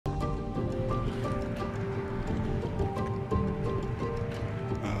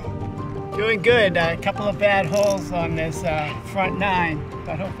Doing good. A couple of bad holes on this front nine,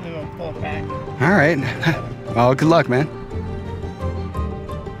 but hopefully we'll pull it back. All right. Well, good luck, man.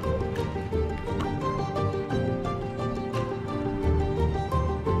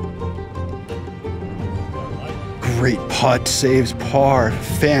 Great putt, saves par.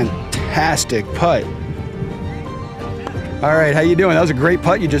 Fantastic putt. All right, how you doing? That was a great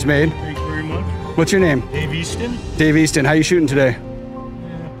putt you just made. Thank you very much. What's your name? Dave Easton. Dave Easton. How you shooting today?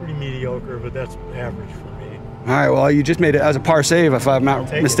 Yeah, pretty mediocre, but that's average for me. All right, well, you just made it as a par save, if I'm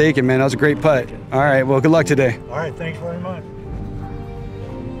not mistaken, man. That was a great putt. All right, well, good luck today. All right, thanks very much.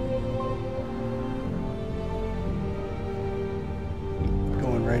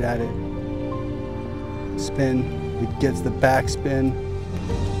 Going right at it. Spin. He gets the backspin.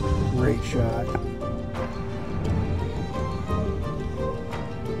 Great shot.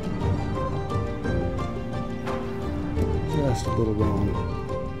 Just a little wrong.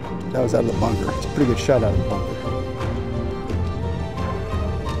 That was out of the bunker. It's a pretty good shot out of the bunker.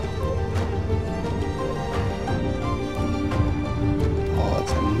 Oh,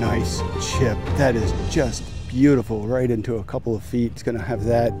 that's a nice chip. That is just beautiful. Right into a couple of feet. It's going to have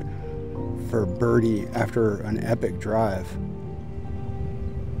that for birdie after an epic drive.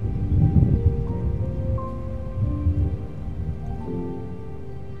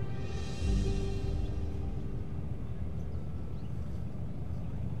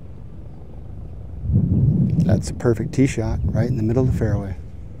 That's a perfect tee shot right in the middle of the fairway.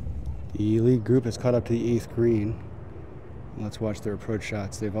 The lead group has caught up to the 8th green. Let's watch their approach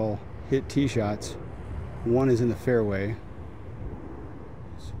shots. They've all hit tee shots. One is in the fairway.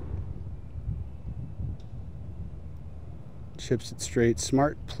 Chips it straight.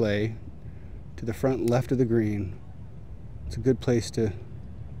 Smart play to the front left of the green. It's a good place to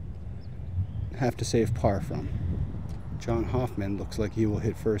have to save par from. John Hoffman looks like he will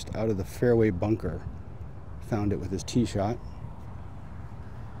hit first out of the fairway bunker. Found it with his tee shot.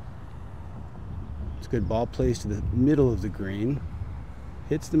 It's a good ball placed to the middle of the green.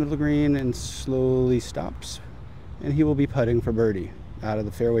 Hits the middle of the green and slowly stops. And he will be putting for birdie out of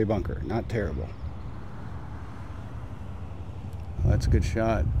the fairway bunker. Not terrible. Oh, that's a good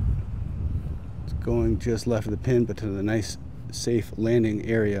shot. It's going just left of the pin, but to the nice, safe landing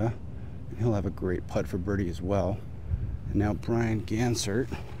area. And he'll have a great putt for birdie as well. And now Brian Gansert,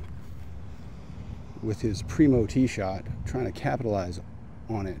 with his primo tee shot, trying to capitalize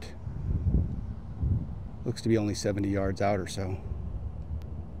on it. Looks to be only 70 yards out or so.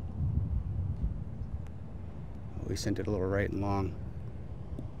 Oh, he sent it a little right and long.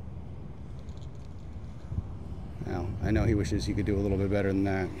 Now, I know he wishes he could do a little bit better than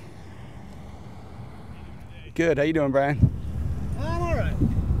that. Good, how you doing, Brian? I'm all right.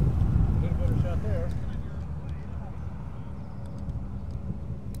 Get a better shot there.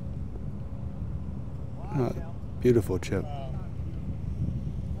 Oh, beautiful chip.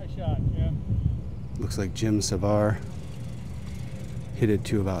 Nice shot, yeah. Looks like Jim Savar hit it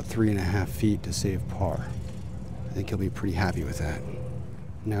to about 3.5 feet to save par. I think he'll be pretty happy with that.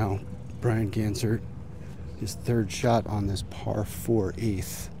 Now, Brian Gansert, his third shot on this par 4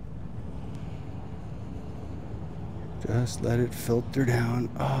 8th. Just let it filter down.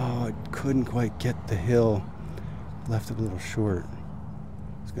 Oh, it couldn't quite get the hill. Left it a little short.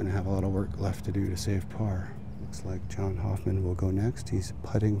 He's going to have a lot of work left to do to save par. Looks like John Hoffman will go next. He's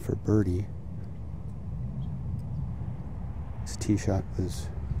putting for birdie. His tee shot was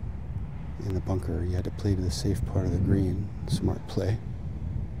in the bunker. He had to play to the safe part of the green. Smart play.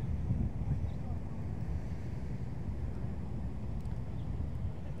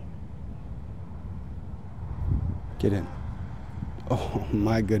 Get in. Oh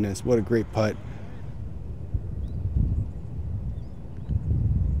my goodness, what a great putt.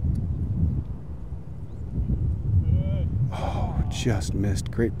 Oh, just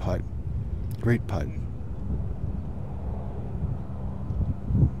missed. Great putt. Great putt.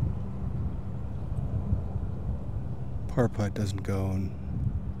 Par putt doesn't go, and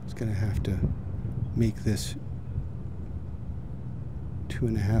he's going to have to make this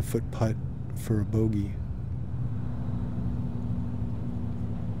 2.5-foot putt for a bogey.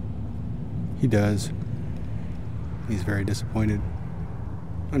 He does. He's very disappointed,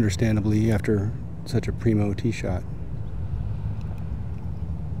 understandably, after such a primo tee shot.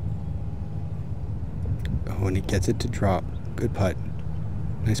 Oh, and he gets it to drop. Good putt.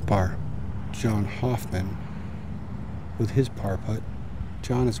 Nice par. John Hoffman with his par putt.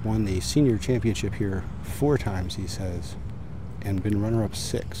 John has won the senior championship here 4 times, he says, and been runner-up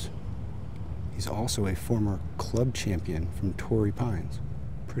 6. He's also a former club champion from Torrey Pines.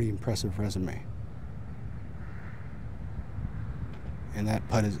 Pretty impressive resume. And that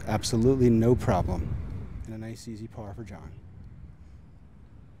putt is absolutely no problem. And a nice easy par for John.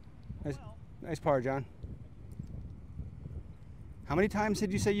 Nice par, John. How many times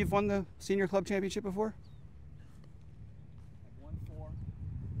did you say you've won the Senior Club Championship before? I've won 4,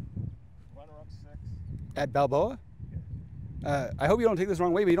 runner-up 6. At Balboa? I hope you don't take this the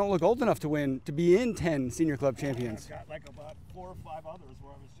wrong way, but you don't look old enough to be in 10 Senior Club Champions. I've got like about 4 or 5 others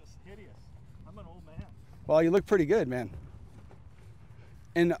where I was just hideous. I'm an old man. Well, you look pretty good, man.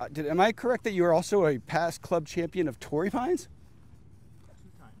 And am I correct that you are also a past club champion of Torrey Pines?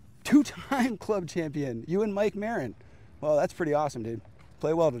 2 times. 2-time club champion. You and Mike Marin. Well, that's pretty awesome, dude.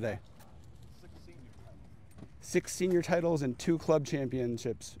 Play well today. 6 senior titles. 6 senior titles and 2 club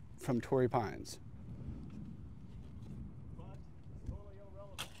championships from Torrey Pines. But totally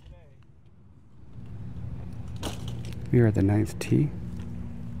irrelevant today. We are at the 9th tee,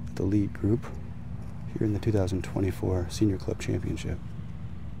 the lead group, here in the 2024 Senior Club Championship.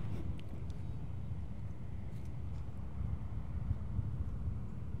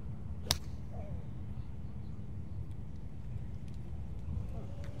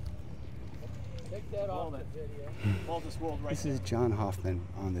 Take that off the video. Ball just rolled right This is John Hoffman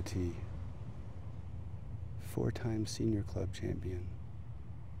on the tee. 4-time Senior Club champion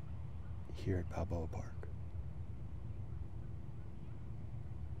here at Balboa Park.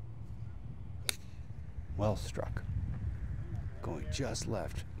 Well struck. Going just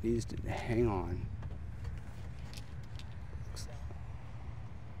left. Needs to hang on.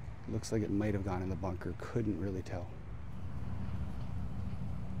 Looks like it might have gone in the bunker. Couldn't really tell.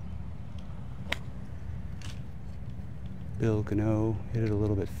 Bill Gano hit it a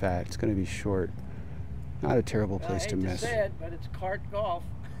little bit fat. It's going to be short. Not a terrible place to miss. I hate to say it, but it's cart golf.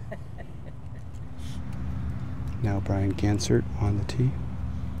 Now Brian Gansert on the tee.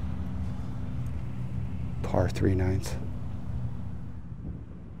 Par 3/9.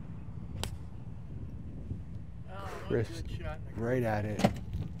 Crisp, right at it.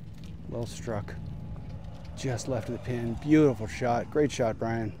 Well struck. Just left of the pin. Beautiful shot. Great shot,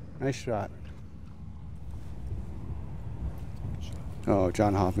 Brian. Nice shot. Oh,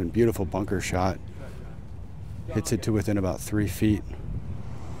 John Hoffman, beautiful bunker shot. Hits it to within about 3 feet.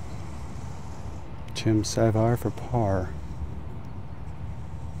 Jim Savar for par.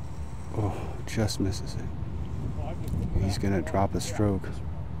 Oh, just misses it. He's gonna drop a stroke.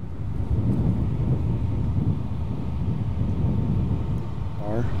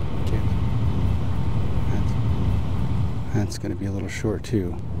 Par. That's gonna be a little short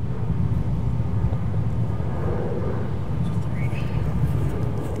too.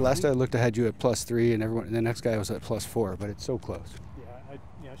 Last I looked, I had you at +3, and everyone. And the next guy was at +4, but it's so close.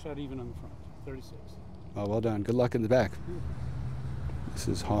 Yeah, I shot even on the front, 36. Oh, well done. Good luck in the back. This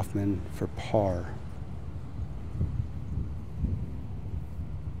is Hoffman for par.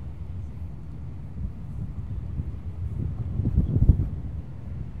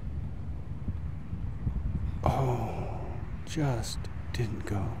 Oh, just didn't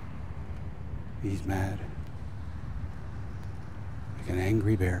go. He's mad. Like an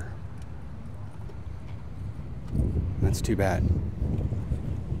angry bear. That's too bad.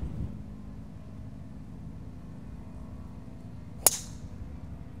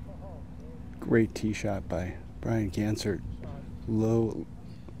 Great tee shot by Brian Gansert. Low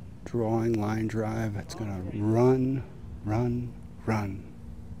drawing line drive. It's gonna run, run, run.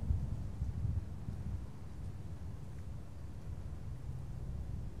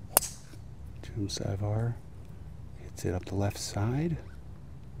 Jim Savar hits it up the left side.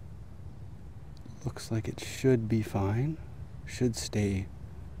 Looks like it should be fine. Should stay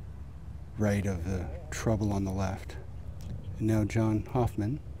right of the trouble on the left. And now John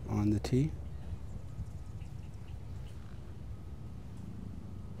Hoffman on the tee.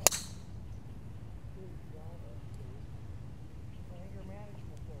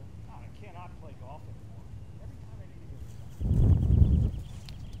 I cannot play golf anymore.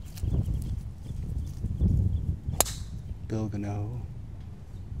 Bill Gano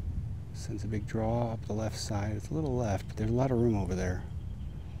sends a big draw up the left side. It's a little left, but there's a lot of room over there.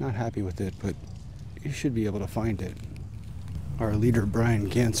 Not happy with it, but you should be able to find it. Our leader, Brian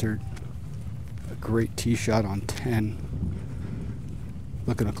Gansert, a great tee shot on 10.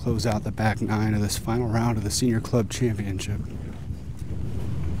 Looking to close out the back 9 of this final round of the Senior Club Championship.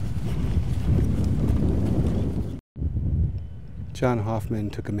 John Hoffman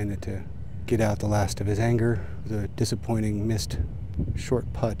took a minute to get out the last of his anger. The disappointing missed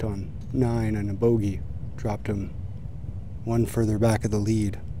short putt on 9 and a bogey dropped him one further back of the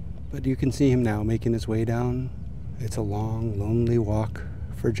lead. But you can see him now making his way down. It's a long, lonely walk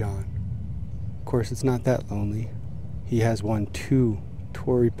for John. Of course, it's not that lonely. He has won 2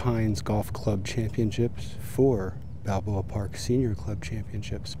 Torrey Pines Golf Club Championships, 4 Balboa Park Senior Club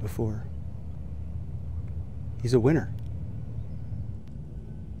Championships before. He's a winner.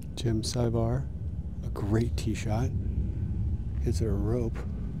 Jim Syvar, a great tee shot. Hits a rope.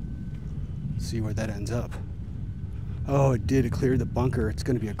 See where that ends up. Oh, it did. It cleared the bunker. It's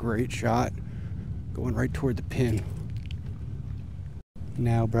going to be a great shot. Going right toward the pin.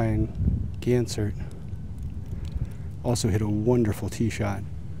 Now Brian Gansert also hit a wonderful tee shot.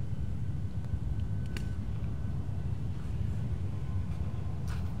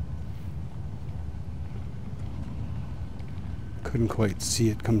 Couldn't quite see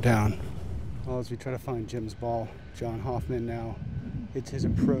it come down. Well, as we try to find Jim's ball, John Hoffman now, it's his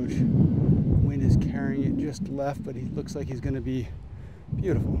approach. Wind is carrying it just left, but he looks like he's going to be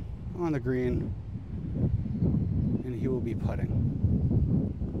beautiful on the green, and he will be putting.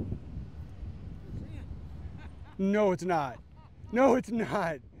 No, it's not. No, it's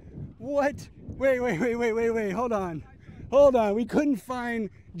not. What? Wait, hold on. Hold on, we couldn't find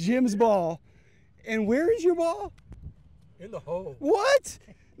Jim's ball. And where is your ball? In the hole. What?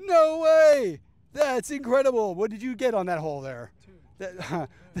 No way. That's incredible. What did you get on that hole there? 2.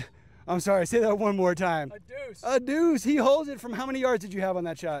 I'm sorry, say that one more time. A deuce. A deuce. He holds it from how many yards did you have on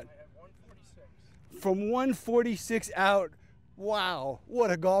that shot? I had 146. From 146 out. Wow,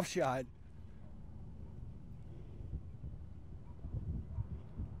 what a golf shot.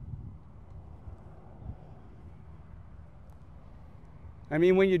 I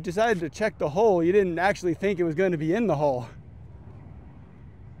mean, when you decided to check the hole, you didn't actually think it was going to be in the hole.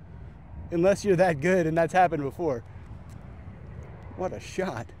 Unless you're that good, and that's happened before. What a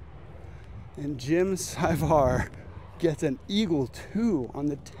shot. And Jim Syvar gets an eagle 2 on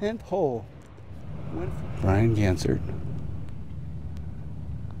the 10th hole. Brian Gansert.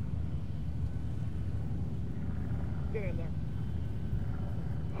 Get in there.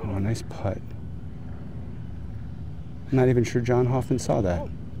 Oh, nice putt. I'm not even sure John Hoffman saw that.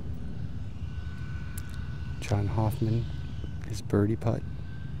 John Hoffman, his birdie putt.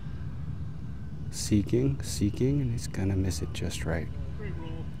 Seeking, and he's gonna miss it just right. Great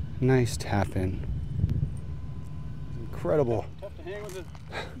roll. Nice tap in. Incredible. Tough to hang with the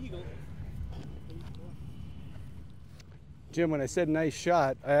eagle. Jim, when I said nice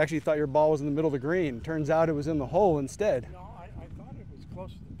shot, I actually thought your ball was in the middle of the green. Turns out it was in the hole instead. No, I thought it was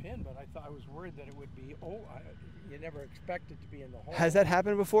close to the pin, but I was worried that it would be. You never expect it to be in the hole. Has that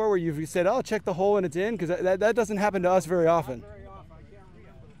happened before where you've said, oh, check the hole and it's in? Because that doesn't happen to us very often. Not very often. I can't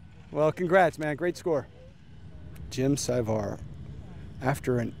remember. Well, congrats, man. Great score. Jim Syvar,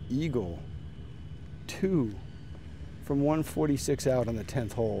 after an eagle 2 from 146 out on the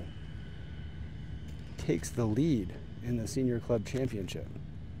 10th hole, takes the lead in the Senior Club Championship.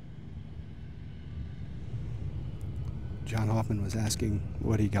 John Hoffman was asking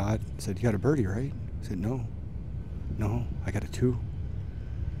what he got. Said, you got a birdie, right? I said, no. No, I got a 2.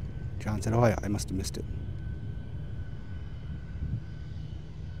 John said, oh, I must have missed it.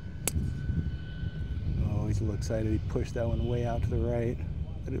 Oh, he's a little excited. He pushed that one way out to the right.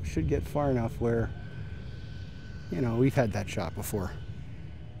 But it should get far enough where, you know, we've had that shot before.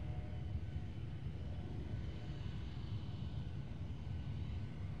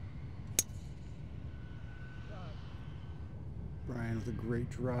 Brian with a great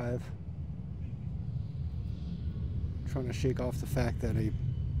drive. Trying to shake off the fact that a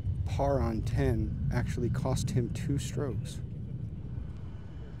par on 10 actually cost him 2 strokes.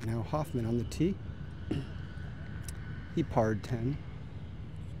 Now Hoffman on the tee. He parred 10.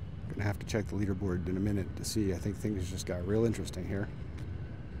 Gonna have to check the leaderboard in a minute to see. I think things just got real interesting here.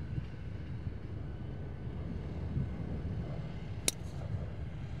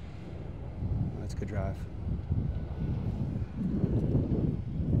 That's a good drive.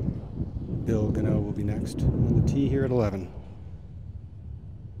 Bill Gano will be next on the tee here at 11.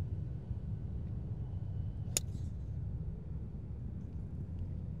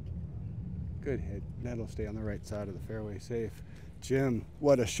 Good hit. That'll stay on the right side of the fairway safe. Jim,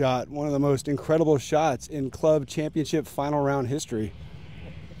 what a shot. One of the most incredible shots in club championship final round history.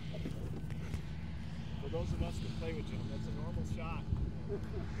 For those of us that play with Jim, that's a normal shot.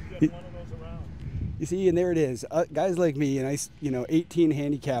 You get one of those around. You see, and there it is. Guys like me, and 18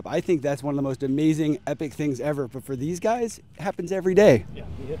 handicap, I think that's one of the most amazing, epic things ever. But for these guys, it happens every day. Yeah,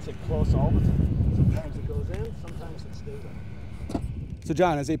 he hits it close all the time. Sometimes it goes in, sometimes it stays in. So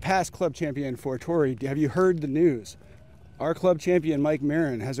John, as a past club champion for Torrey, have you heard the news? Our club champion, Mike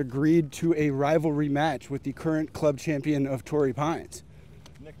Marin, has agreed to a rivalry match with the current club champion of Torrey Pines.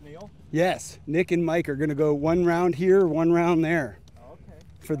 Nick Neal? Yes, Nick and Mike are going to go 1 round here, 1 round there. Okay.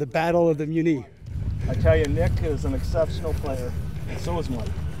 For the Battle of the Muni. I tell you, Nick is an exceptional player. So was Mike,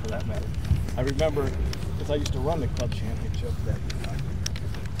 for that matter. I remember, because I used to run the club championship, that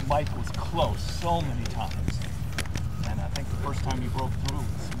Mike was close so many times. And I think the first time he broke through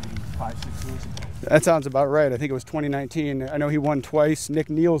was maybe 5-6 years ago. That sounds about right. I think it was 2019. I know he won twice. Nick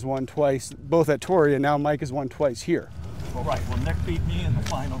Neal's won twice, both at Torrey, and now Mike has won twice here. Well, right. Well, Nick beat me in the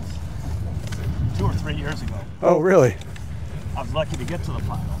finals 2 or 3 years ago. Oh, really? I was lucky to get to the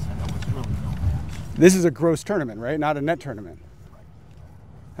finals, and there was really no match. This is a gross tournament, right? Not a net tournament.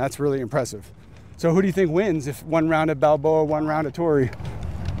 That's really impressive. So who do you think wins if one round at Balboa, one round at Torrey?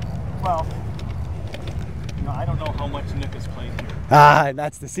 Well, you know, I don't know how much Nick has played here. Ah,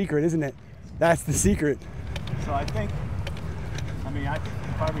 that's the secret, isn't it? That's the secret. So I think,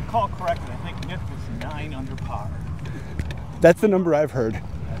 if I recall correctly, I think Nick was 9 under par. That's the number I've heard.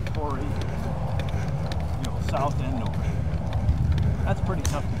 At Torrey, south and north. That's pretty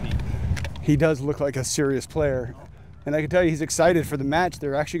tough to beat. He does look like a serious player. And I can tell you he's excited for the match.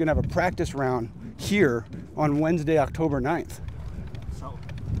 They're actually going to have a practice round here on Wednesday, October 9th. So,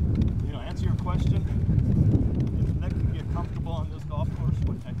 answer your question, if Nick can get comfortable on this golf course,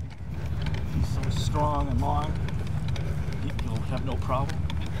 which I think he's so strong and long, he'll have no problem.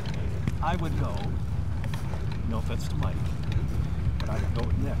 I would go, no offense to Mike, but I would go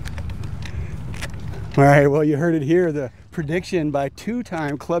with Nick. All right, well, you heard it here. The prediction by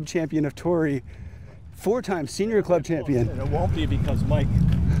 2-time club champion of Torrey, 4-time senior club champion. And it won't be because Mike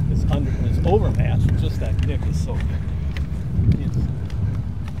is overmatched, just that Nick is so good.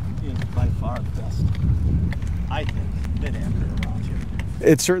 He is by far the best, I think, mid-amateur around here.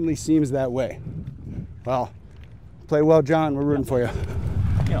 It certainly seems that way. Well, play well, John. We're rooting for you.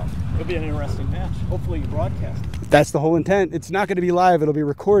 It'll be an interesting match. Hopefully you broadcast it. That's the whole intent. It's not going to be live. It'll be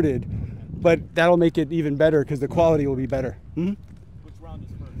recorded. But that'll make it even better because the quality will be better. Which round is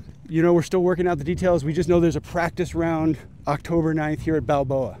first? We're still working out the details. We just know there's a practice round October 9th here at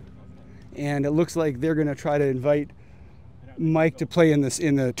Balboa. And it looks like they're going to try to invite Mike to play in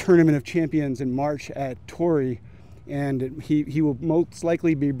the Tournament of Champions in March at Torrey. And he will most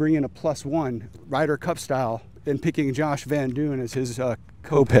likely be bringing a +1, Ryder Cup style, and picking Josh Van Doon as his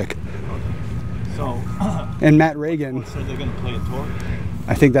co-pick. So, and Matt Reagan. So they're going to play at Torrey?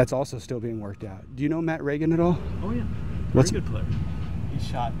 I think that's also still being worked out. Do you know Matt Reagan at all? Oh yeah, very good player. He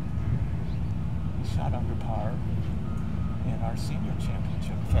shot under par in our senior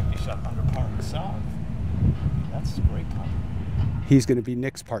championship. In fact, he shot under par in the South. That's a great player. He's going to be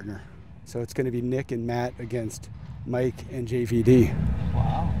Nick's partner. So it's going to be Nick and Matt against Mike and JVD.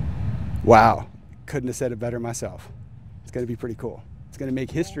 Wow. Wow. Couldn't have said it better myself. It's going to be pretty cool. It's going to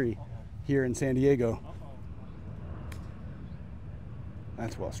make history here in San Diego.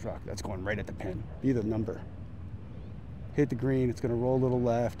 That's well struck. That's going right at the pin. Be the number. Hit the green. It's going to roll a little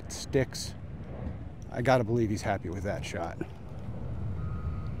left. It sticks. I got to believe he's happy with that shot.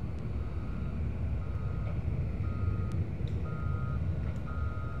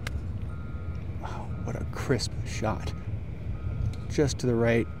 Wow, what a crisp shot. Just to the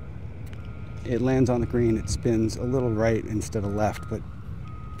right. It lands on the green. It spins a little right instead of left, but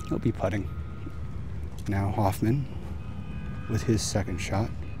he'll be putting. Now Hoffman with his second shot.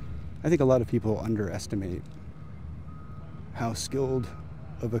 I think a lot of people underestimate how skilled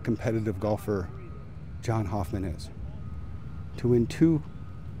of a competitive golfer John Hoffman is. To win 2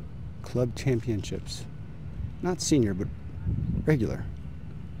 club championships, not senior, but regular,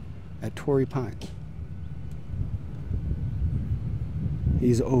 at Torrey Pines.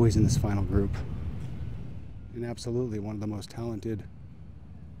 He's always in this final group. And absolutely one of the most talented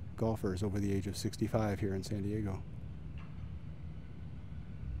golfers over the age of 65 here in San Diego.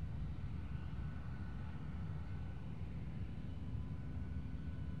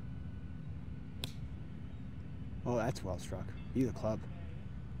 Oh, that's well struck. Be the club.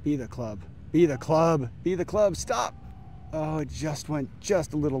 Be the club. Be the club. Be the club. Stop. Oh, it just went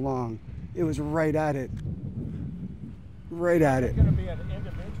just a little long. It was right at it. Right at it. Is it going to be an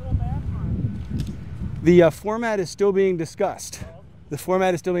individual match? The format is still being discussed. The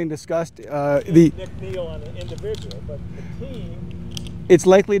format is still being discussed. Nick Neal on an individual, but the team. It's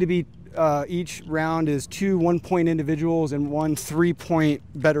likely to be each round is 2 1-point individuals and 1 3-point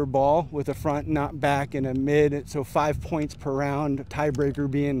better ball with a front, not back, and a mid. So 5 points per round.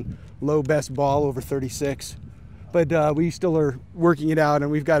 Tiebreaker being low best ball over 36. But we still are working it out,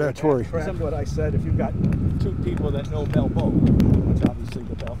 and we've got a Torrey. Perhaps what I said, if you've got 2 people that know Balboa, which obviously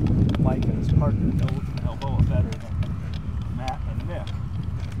Mike and his partner know Balboa better than Matt and Nick,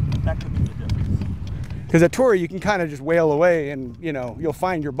 that could be the difference. Because at Torrey, you can kind of just wail away, and you'll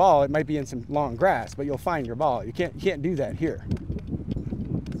find your ball. It might be in some long grass, but you'll find your ball. You can't do that here.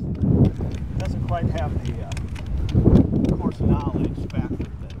 It doesn't quite have the course course knowledge factor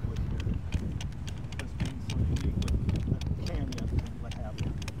that would just being so unique with the canyon and what have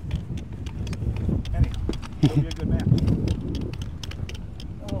you. Anyhow, it'll be a good match.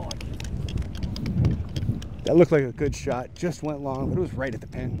 Oh, That looked like a good shot. Just went long, but it was right at the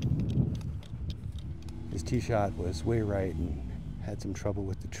pin. His tee shot was way right and had some trouble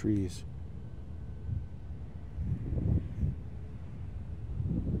with the trees.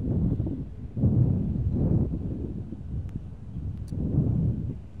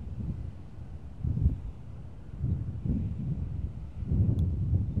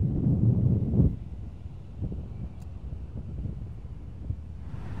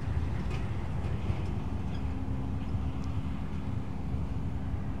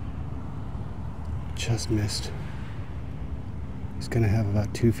 Just missed. He's going to have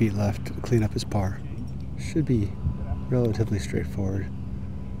about 2 feet left to clean up his par. Should be relatively straightforward.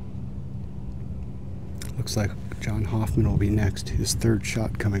 Looks like John Hoffman will be next, his third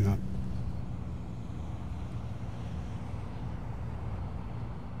shot coming up.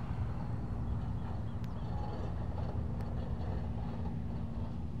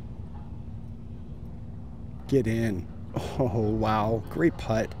 Get in. Oh, wow. Great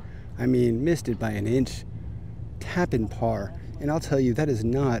putt. I mean, missed it by an inch. Tap in par. And I'll tell you, that is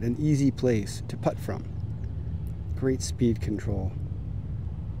not an easy place to putt from. Great speed control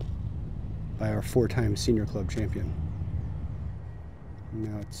by our 4-time senior club champion.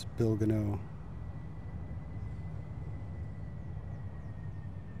 Now it's Bill Gano.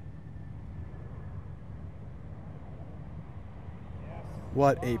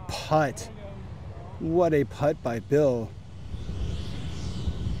 What a putt. What a putt by Bill.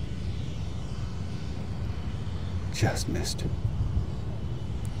 Just missed.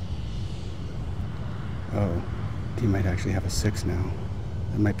 Oh, he might actually have a 6 now.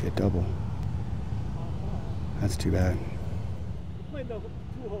 That might be a double. That's too bad. You played the 2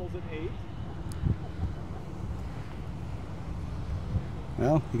 holes at 8.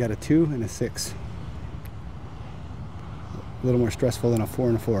 Well, he got a 2 and a 6. A little more stressful than a 4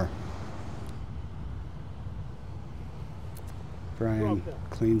 and a 4. Brian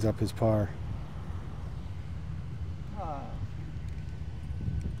cleans up his par.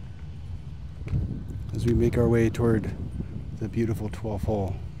 As we make our way toward the beautiful 12th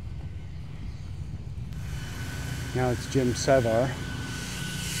hole. Now it's Jim Sevar.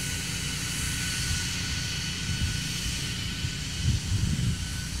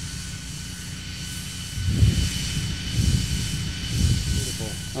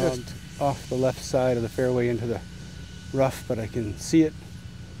 Beautiful. Just off the left side of the fairway into the rough, but I can see it,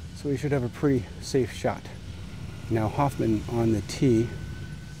 so we should have a pretty safe shot. Now Hoffman on the tee.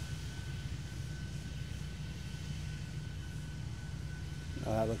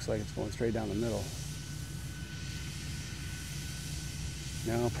 That looks like it's going straight down the middle.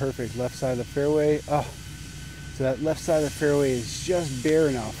 Now perfect, left side of the fairway. Oh, so that left side of the fairway is just bare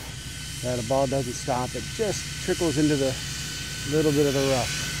enough that a ball doesn't stop. It just trickles into the little bit of the rough.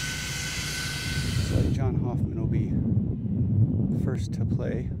 Looks like John Hoffman will be first to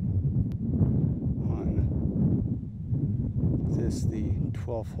play on this, the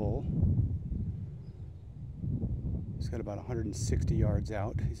 12th hole. He's got about 160 yards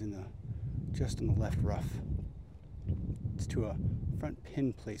out. He's in the just in the left rough. It's to a front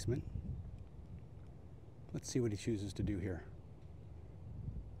pin placement. Let's see what he chooses to do here.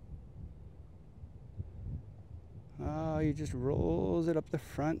 Oh, he just rolls it up the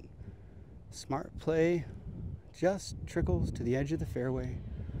front. Smart play. Just trickles to the edge of the fairway.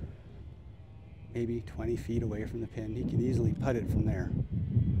 Maybe 20 feet away from the pin. He can easily putt it from there.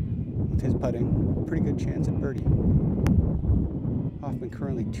 With his putting, pretty good chance at birdie. Hoffman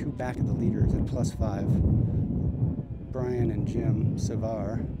currently 2 back of the leaders at +5. Brian and Jim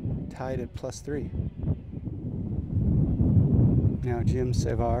Sevar tied at +3. Now Jim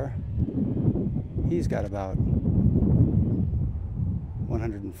Sevar, he's got about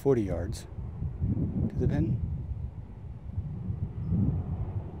 140 yards to the pin.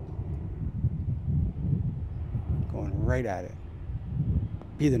 Going right at it.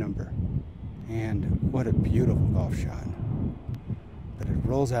 Be the number. And what a beautiful golf shot. But it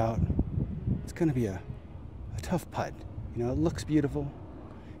rolls out. It's going to be a tough putt. You know, it looks beautiful,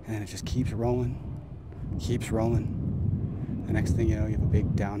 and then it just keeps rolling, keeps rolling. The next thing you know, you have a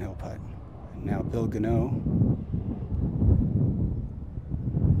big downhill putt. And now Bill Gano.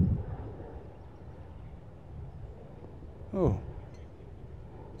 Oh,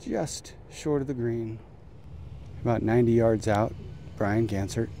 just short of the green. About 90 yards out, Brian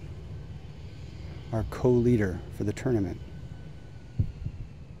Gansert, our co-leader for the tournament.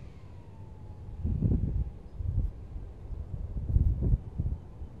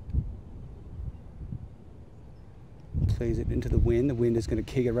 plays it into the wind. The wind is going to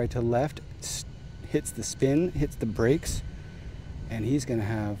kick it right to the left, hits the spin, hits the brakes, and he's going to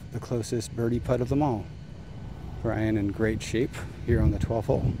have the closest birdie putt of them all. Brian in great shape here on the 12th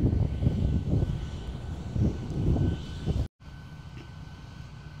hole.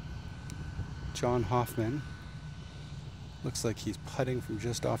 John Hoffman looks like he's putting from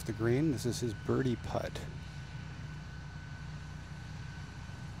just off the green. This is his birdie putt.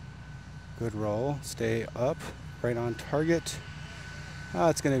 Good roll, stay up, right on target. Oh,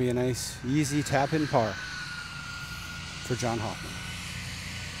 it's going to be a nice, easy tap-in par for John Hoffman.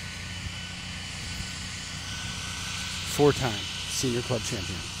 4-time senior club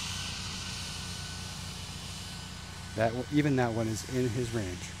champion. Even that one is in his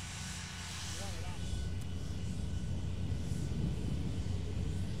range.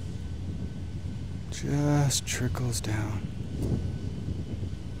 Just trickles down.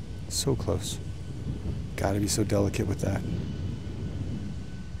 So close. Gotta be so delicate with that.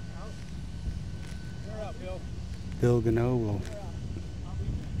 Bill Gano will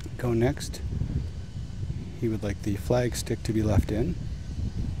go next. He would like the flag stick to be left in.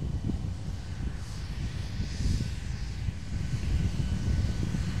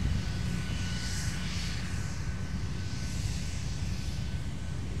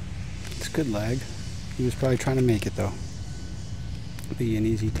 It's a good lag. He was probably trying to make it though. Be an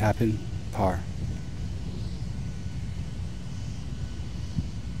easy tap-in par.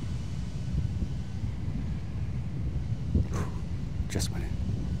 Just went in.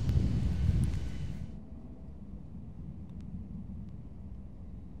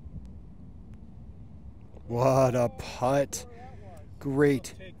 What a putt.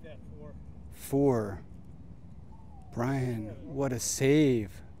 Great. 4. Brian, what a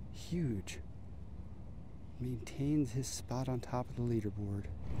save. Huge. Maintains his spot on top of the leaderboard.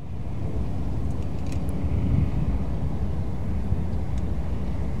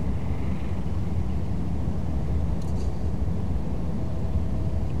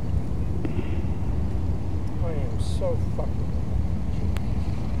 I am so fucking.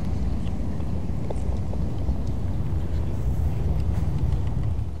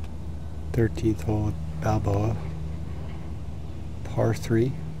 13th hole at Balboa. Par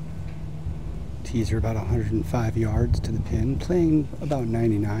 3. Tees are about 105 yards to the pin, playing about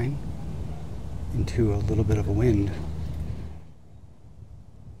 99 into a little bit of a wind.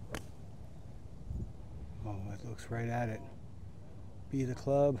 Oh, it looks right at it. Be the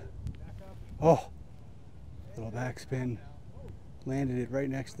club. Oh, little backspin. Landed it right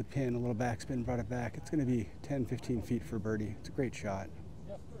next to the pin, a little backspin, brought it back. It's going to be 10, 15 feet for birdie. It's a great shot.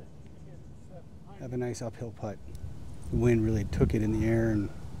 Have a nice uphill putt. The wind really took it in the air and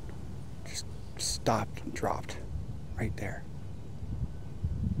just stopped and dropped right there.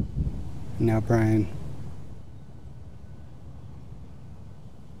 And now Brian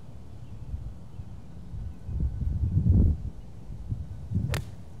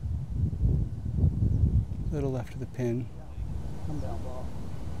a little left of the pin.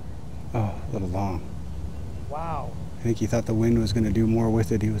 Oh, a little long. Wow. I think he thought the wind was going to do more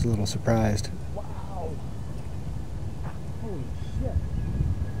with it. He was a little surprised. Wow. Holy shit.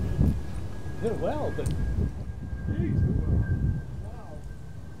 Did well, but wow.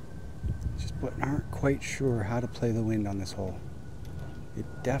 Just aren't quite sure how to play the wind on this hole. It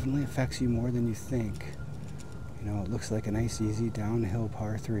definitely affects you more than you think. You know, it looks like a nice, easy downhill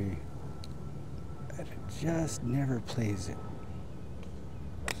par 3. But it just never plays it.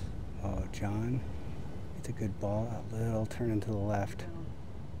 Oh, John. It's a good ball, a little turn into the left.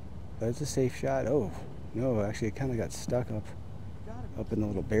 But it's a safe shot. Oh, no, actually it kind of got stuck up in the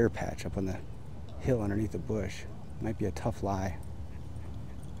little bare patch up on the hill underneath the bush. Might be a tough lie.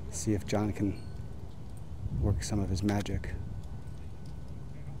 See if John can work some of his magic.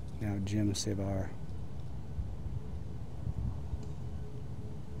 Now Jim Sevar.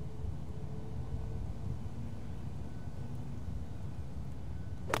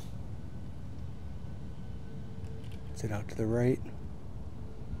 It out to the right.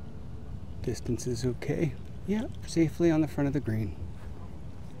 Distance is okay. Yeah, safely on the front of the green.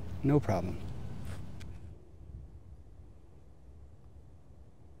 No problem.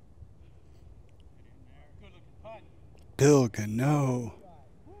 Bill Gano.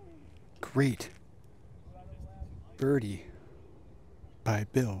 Great birdie by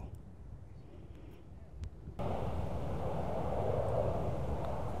Bill.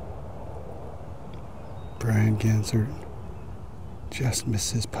 Brian Gansert just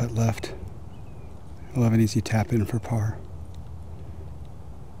missed his putt left. He'll have an easy tap in for par.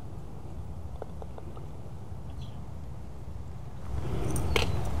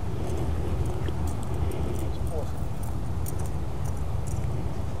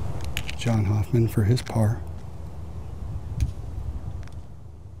 John Hoffman for his par.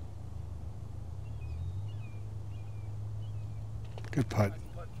 Good putt.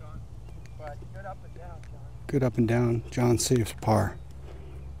 Good up and down, John. Good up and down. John saves par.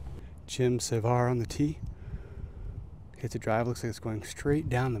 Jim Sevar on the tee. Hits a drive. Looks like it's going straight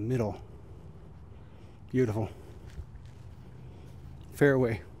down the middle. Beautiful.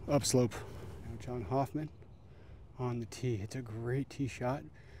 Fairway, upslope. Now John Hoffman on the tee. Hits a great tee shot.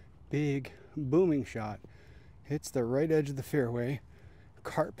 Big, booming shot. Hits the right edge of the fairway.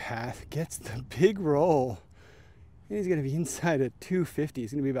 Cart path. Gets the big roll. And he's going to be inside at 250.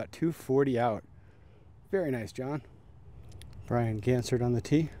 He's going to be about 240 out. Very nice, John. Brian Gansert on the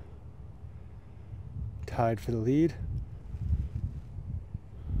tee. Tied for the lead.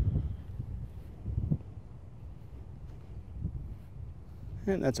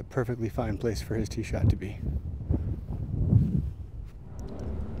 And that's a perfectly fine place for his tee shot to be.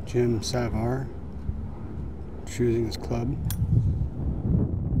 Jim Savar choosing his club.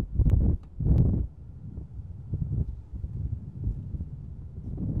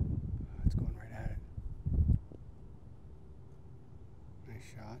 It's going right at it. Nice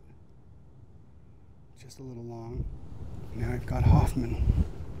shot. Just a little long. Now I've got Hoffman.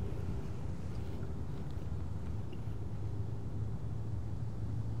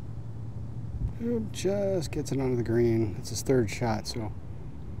 Who just gets it onto the green. It's his third shot, so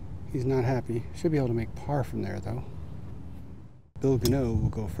he's not happy. Should be able to make par from there, though. Bill Gano will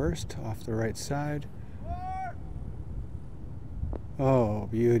go first, off the right side. Oh,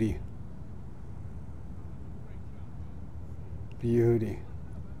 beauty. Beauty.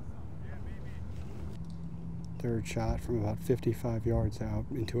 Third shot from about 55 yards out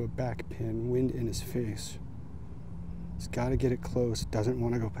into a back pin, wind in his face. He's got to get it close, doesn't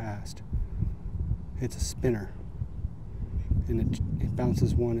want to go past. It's a spinner. And it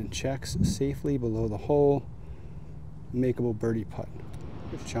bounces one and checks safely below the hole. Makeable birdie putt.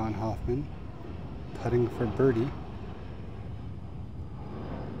 John Hoffman putting for birdie.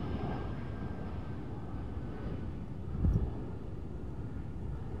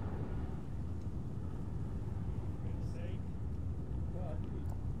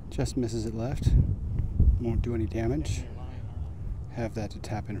 Just misses it left. Won't do any damage. Have that to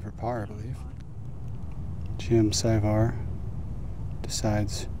tap in for par, I believe. Jim Savar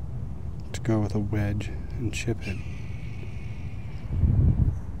decides to go with a wedge and chip it.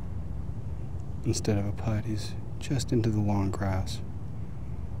 Instead of a putt, he's just into the long grass.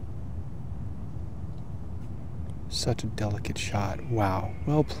 Such a delicate shot. Wow,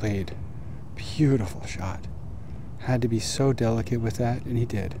 well played. Beautiful shot. Had to be so delicate with that, and he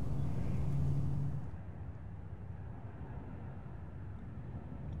did.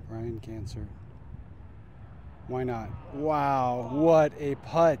 Brian Gansert. Why not? Wow, what a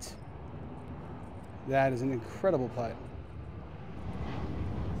putt. That is an incredible putt.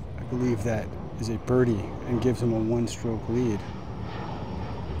 I believe that is a birdie and gives him a one-stroke lead.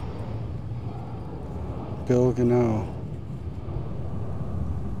 Bill Gano.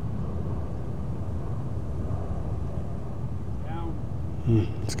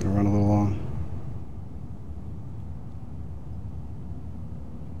 It's going to run a little long.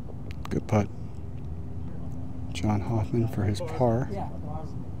 Good putt. John Hoffman for his par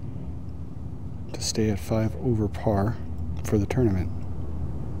to stay at 5 over par for the tournament.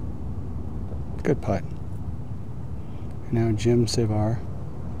 Good putt. And now Jim Savar.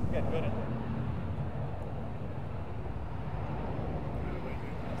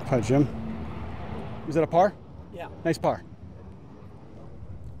 Putt, Jim. Was that a par? Yeah. Nice par.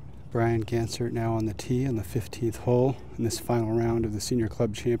 Brian Gansert now on the tee on the 15th hole in this final round of the Senior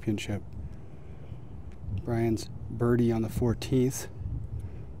Club Championship. Brian's birdie on the 14th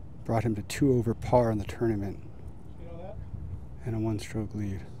brought him to 2 over par in the tournament. You know that? And a one-stroke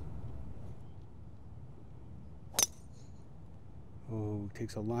lead. Oh,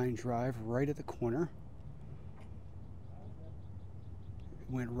 takes a line drive right at the corner.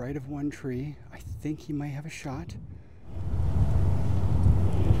 Went right of one tree. I think he might have a shot.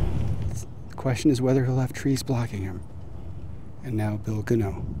 The question is whether he'll have trees blocking him. And now Bill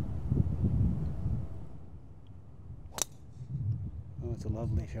Gano. Oh, it's a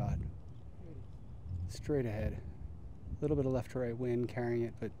lovely shot. Straight ahead. A little bit of left to right wind carrying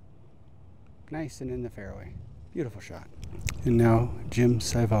it, but nice and in the fairway. Beautiful shot. And now Jim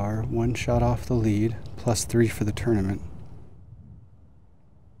Savar, 1 shot off the lead, +3 for the tournament.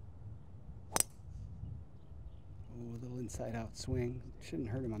 Oh, a little inside out swing. Shouldn't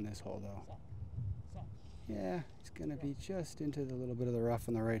hurt him on this hole though. Yeah, he's gonna be just into the little bit of the rough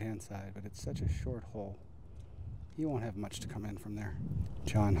on the right hand side, but it's such a short hole. He won't have much to come in from there.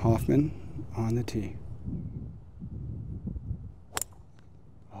 John Hoffman on the tee.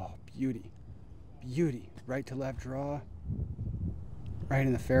 Oh, beauty. Beauty. Right to left draw. Right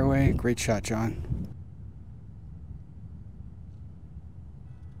in the fairway. Great shot, John.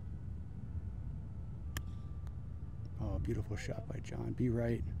 Oh, beautiful shot by John. Be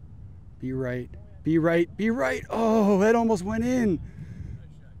right. Be right. Be right. Be right. Oh, that almost went in.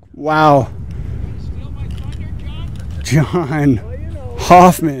 Wow. John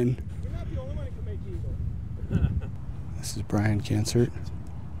Hoffman. This is Brian Gansert.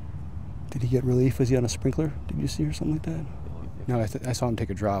 Did he get relief? Was he on a sprinkler? Did you see or something like that? No, I saw him take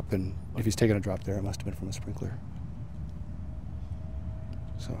a drop, and if he's taking a drop there, it must have been from a sprinkler.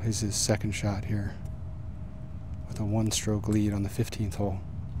 So here's his second shot here with a one-stroke lead on the 15th hole.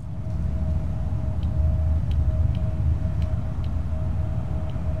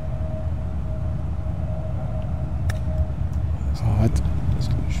 Oh, that's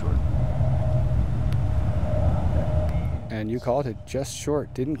going to be short. And you called it just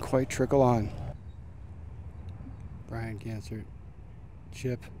short. Didn't quite trickle on. Brian Gansert.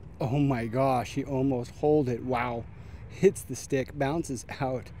 Chip. Oh my gosh, he almost holed it. Wow. Hits the stick, bounces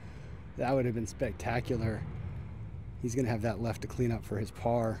out. That would have been spectacular. He's going to have that left to clean up for his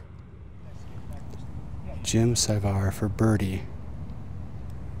par. Jim Savar for birdie.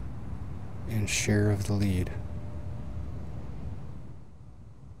 And share of the lead.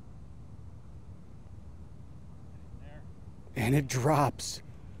 And it drops.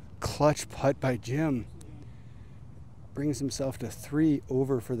 Clutch putt by Jim. Brings himself to 3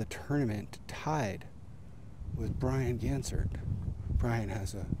 over for the tournament, tied with Brian Gansert. Brian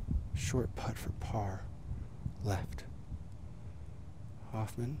has a short putt for par left.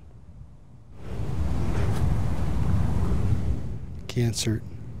 Hoffman. Gansert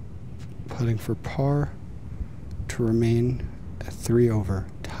putting for par to remain at 3 over,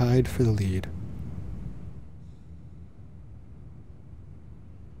 tied for the lead.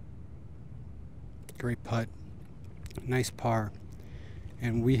 Great putt. Nice par.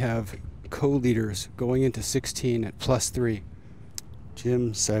 And we have co-leaders going into 16 at +3.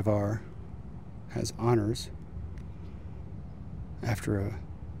 Jim Savar has honors after a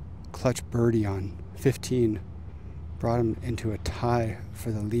clutch birdie on 15 brought him into a tie for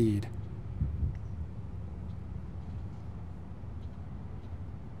the lead.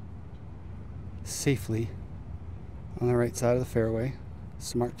 Safely on the right side of the fairway.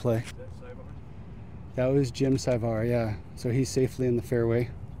 Smart play. That was Jim Savar, yeah. So he's safely in the fairway.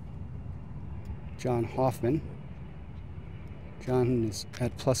 John Hoffman. John is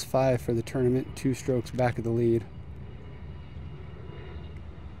at +5 for the tournament, 2 strokes back of the lead.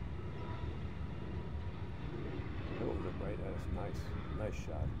 Nice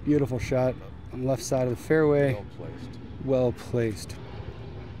shot. Beautiful shot on the left side of the fairway. Well placed. Well placed.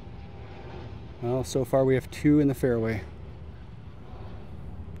 Well, so far we have 2 in the fairway.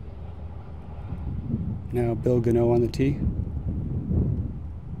 Now Bill Gano on the tee.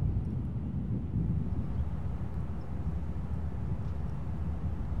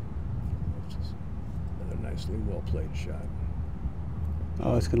 Another nicely well played shot.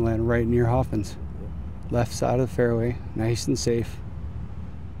 Oh, it's going to land right near Hoffman's. Left side of the fairway, nice and safe.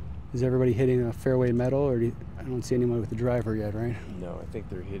 Is everybody hitting a fairway metal, or I don't see anyone with the driver yet, right? No, I think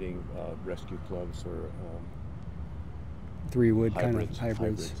they're hitting rescue clubs or 3-wood kind of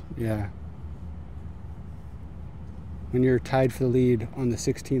hybrids. Yeah. When you're tied for the lead on the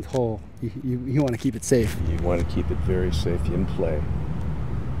 16th hole, you want to keep it safe. You want to keep it very safe in play.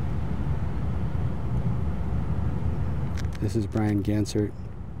 This is Brian Gansert,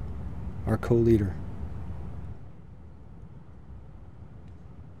 our co-leader.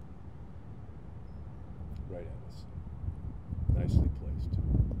 Right at us. Nicely placed.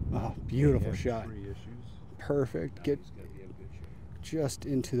 Oh, beautiful shot. 3 issues. Perfect. Get He's going to be in good shape. just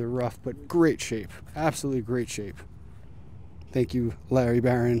into the rough, but great shape. Absolutely great shape. Thank you, Larry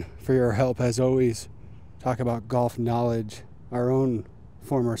Barron, for your help as always. Talk about golf knowledge. Our own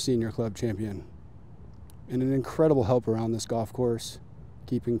former senior club champion. And an incredible help around this golf course,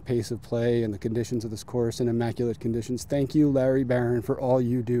 keeping pace of play and the conditions of this course in immaculate conditions. Thank you, Larry Barron, for all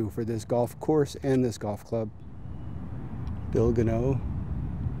you do for this golf course and this golf club. Bill Gano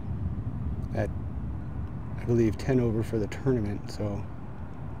at, I believe, 10 over for the tournament, so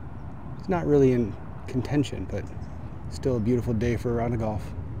it's not really in contention, but still a beautiful day for a round of golf.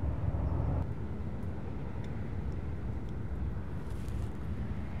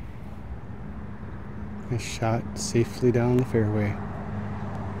 Nice shot safely down the fairway.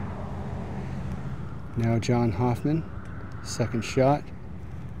 Now John Hoffman, second shot.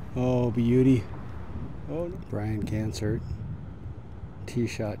 Oh, beauty. Oh, no. Brian Gansert. Tee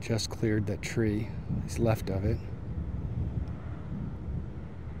shot just cleared that tree. He's left of it.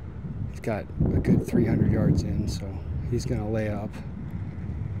 He's got a good 300 yards in, so he's going to lay up.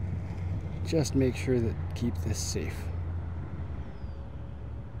 Just make sure that keep this safe.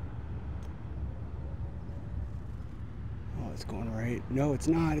 Oh, it's going right. No, it's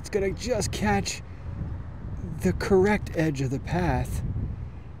not. It's going to just catch the correct edge of the path,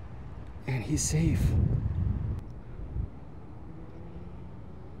 and he's safe.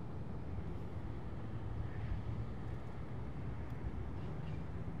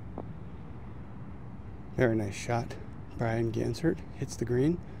 Very nice shot. Brian Gansert hits the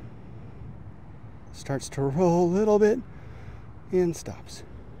green, starts to roll a little bit, and stops.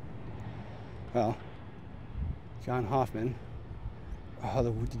 Well, John Hoffman,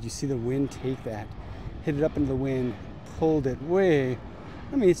 oh, did you see the wind take that? Hit it up into the wind, pulled it way,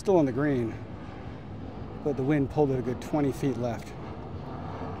 I mean, it's still on the green, but the wind pulled it a good 20 feet left.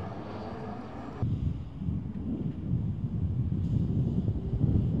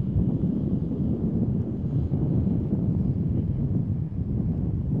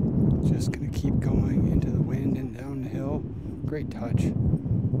 Just gonna keep going into the wind and down the hill. Great touch.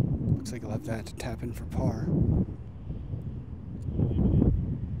 Looks like he'll have that to tap in for par.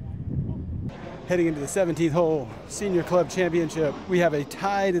 Heading into the 17th hole, Senior Club Championship. We have a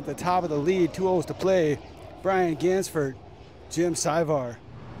tied at the top of the lead, 2 holes to play. Brian Gansford, Jim Syvar.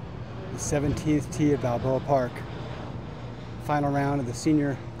 The 17th tee at Balboa Park. Final round of the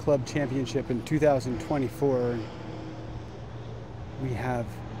Senior Club Championship in 2024. We have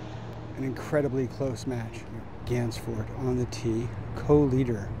an incredibly close match. Gansford on the tee,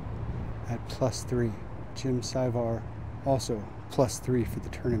 co-leader at +3. Jim Syvar also +3 for the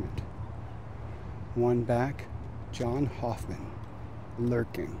tournament. One back, John Hoffman,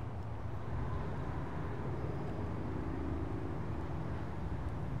 lurking.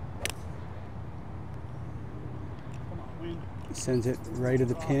 Sends it right of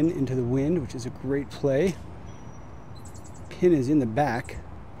the pin into the wind, which is a great play. Pin is in the back.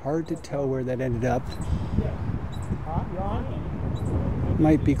 Hard to tell where that ended up.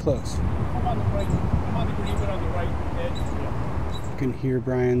 Might be close. I'm on the right. I'm on the green, but on the right edge. You can hear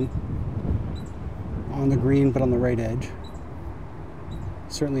Brian on the green, but on the right edge.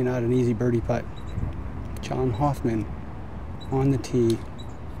 Certainly not an easy birdie putt. John Hoffman on the tee.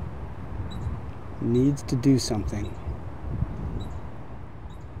 Needs to do something.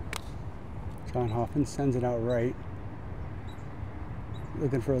 John Hoffman sends it out right.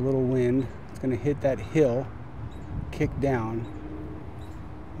 Looking for a little wind. It's going to hit that hill, kick down.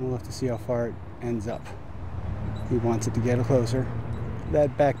 We'll have to see how far it ends up. He wants it to get closer.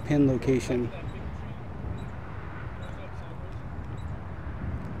 That back pin location.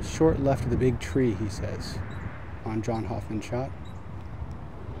 Short left of the big tree, he says, on John Hoffman's shot.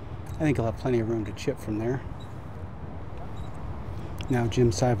 I think he'll have plenty of room to chip from there. Now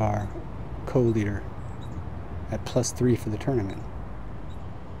Jim Syvar, co-leader at +3 for the tournament.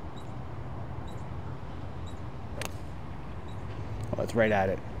 Oh, it's right at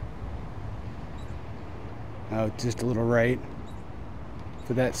it. Oh, just a little right.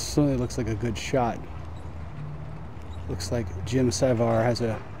 But that certainly looks like a good shot. Looks like Jim Syvar has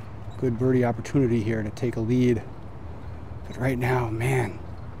a good birdie opportunity here to take a lead. But right now, man,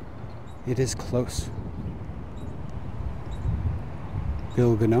 it is close.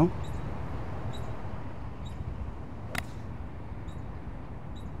 Bill Gano.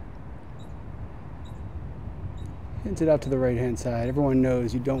 Hits it out to the right-hand side. Everyone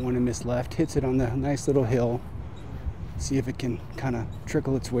knows you don't want to miss left. Hits it on the nice little hill. See if it can kind of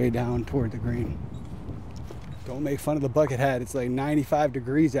trickle its way down toward the green. Don't make fun of the bucket hat. It's like 95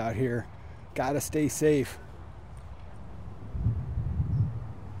 degrees out here. Gotta stay safe.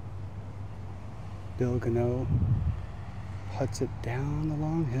 Bill Gano putts it down the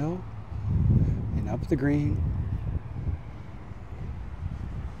long hill and up the green.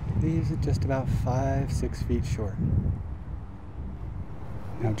 Leaves it just about 5-6 feet short.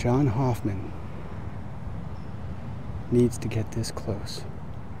 Now John Hoffman needs to get this close.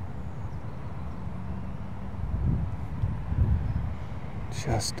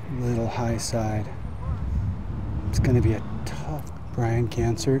 Just a little high side. It's going to be a tough. Brian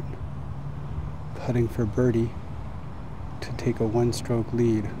Gansert putting for birdie to take a one-stroke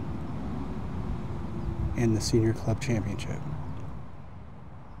lead in the Senior Club Championship.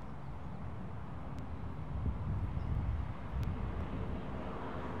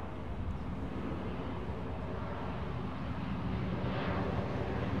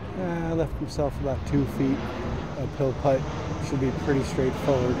 Left himself about 2 feet. Uphill putt should be pretty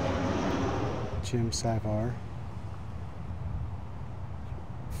straightforward. Jim Savar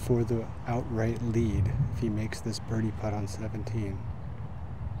for the outright lead if he makes this birdie putt on 17.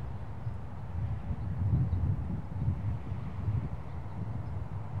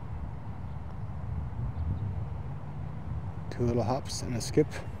 Two little hops and a skip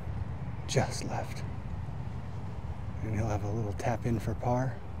just left. And he'll have a little tap in for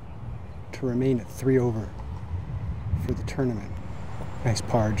par to remain at 3 over for the tournament. Nice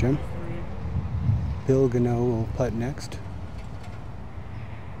par, Jim. Bill Gano will putt next.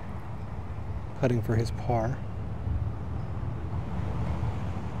 Putting for his par.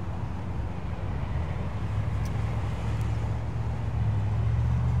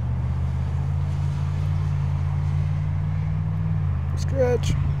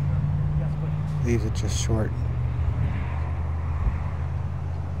 Stretch. Leaves it just short.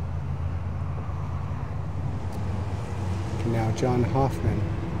 And now John Hoffman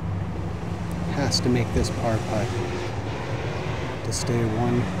has to make this par putt to stay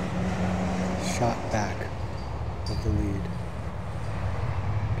one shot back of the lead.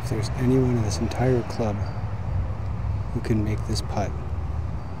 If there's anyone in this entire club who can make this putt,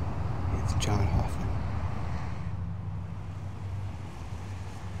 it's John Hoffman.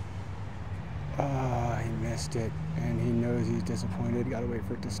 He missed it, and he knows he's disappointed. Gotta wait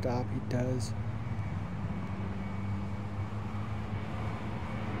for it to stop. He does.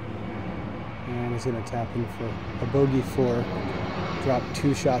 And he's gonna tap in for a bogey 4. Drop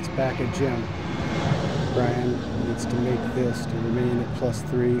 2 shots back at Jim. Brian needs to make this to remain at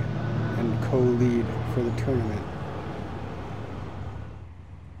 +3 and co-lead for the tournament.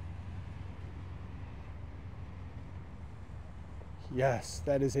 Yes,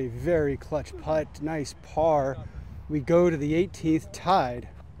 that is a very clutch putt. Nice par. We go to the 18th tied.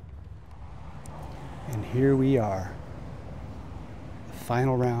 And here we are. The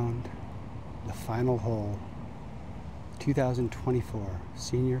final round, the final hole. 2024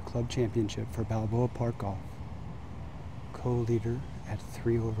 Senior Club Championship for Balboa Park Golf. Co-leader at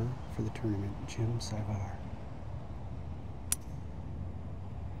 3 over for the tournament, Jim Savar.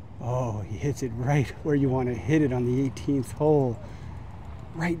 Oh, he hits it right where you want to hit it on the 18th hole.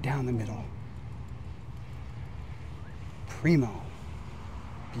 Right down the middle. Primo.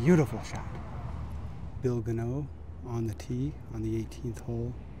 Beautiful shot. Bill Gano on the tee on the 18th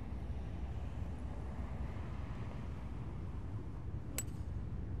hole.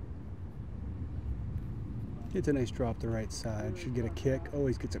 Gets a nice drop the right side. Should get a kick.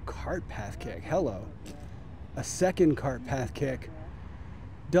 Always gets a cart path kick. Hello. A second cart path kick.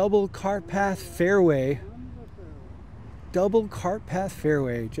 Double cart path fairway. Double cart path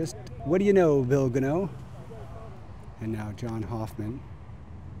fairway. Just, what do you know, Bill Gano? And now John Hoffman,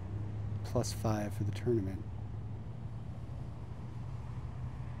 +5 for the tournament.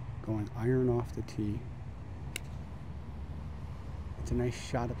 Going iron off the tee. It's a nice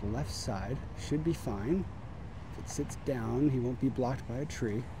shot at the left side. Should be fine. If it sits down, he won't be blocked by a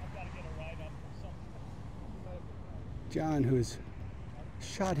tree. John, who has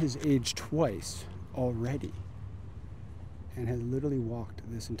shot his age twice already and has literally walked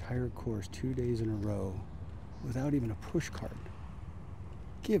this entire course 2 days in a row without even a push cart.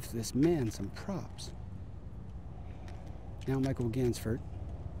 Give this man some props. Now Michael Gansford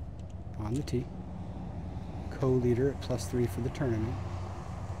on the tee, co-leader at +3 for the tournament.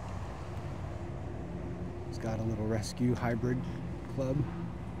 He's got a little rescue hybrid club.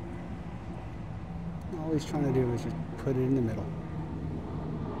 All he's trying to do is just put it in the middle.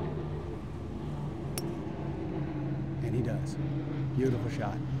 And he does. Beautiful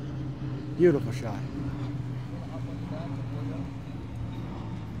shot. Beautiful shot.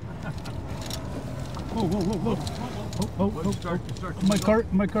 Whoa, whoa, whoa, whoa.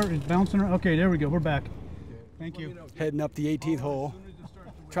 My cart is bouncing around. Okay, there we go. We're back. Thank you. Heading up the 18th hole.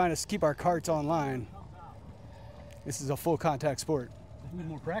 Trying to keep our carts online. This is a full contact sport. I need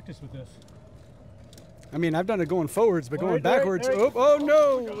more practice with this. I mean, I've done it going forwards, but going backwards. Oh, oh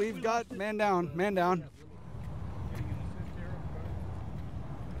no! We've got man down, man down.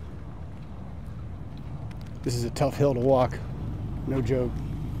 This is a tough hill to walk. No joke.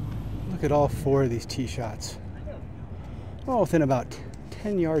 Look at all 4 of these tee shots. All within about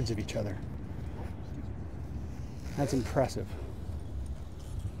 10 yards of each other. That's impressive.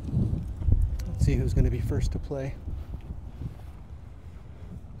 Let's see who's going to be first to play.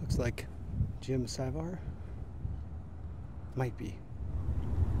 Looks like Jim Savar. Might be.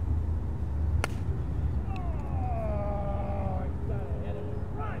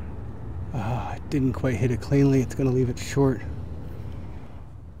 It didn't quite hit it cleanly. It's going to leave it short.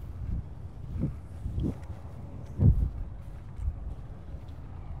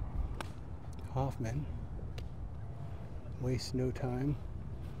 Hoffman wastes no time.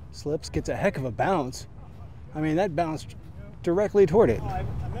 Slips, gets a heck of a bounce. I mean, that bounced directly toward it. Oh, I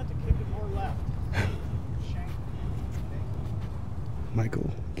meant to kick it more left. Michael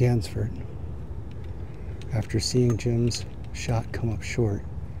Gansford, after seeing Jim's shot come up short,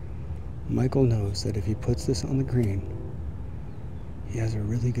 Michael knows that if he puts this on the green, he has a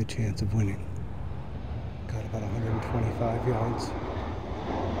really good chance of winning. Got about 125 yards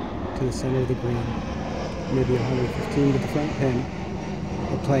to the center of the green, maybe 115 to the front pin.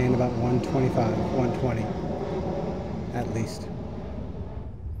 We're playing about 125, 120 at least.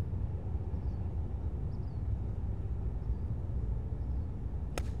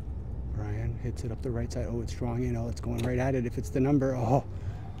 Brian hits it up the right side. Oh, it's drawing in. Oh, it's going right at it. If it's the number, oh,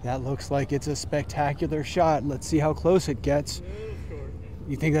 that looks like it's a spectacular shot. Let's see how close it gets.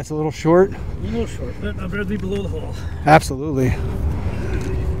 You think that's a little short? A little short, but I'd rather be below the hole. Absolutely.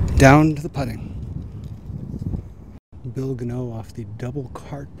 Down to the putting. Bill Gano off the double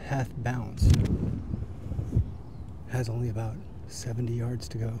cart path bounce has only about 70 yards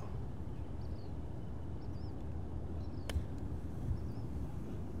to go.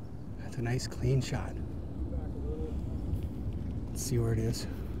 That's a nice clean shot. Let's see where it is.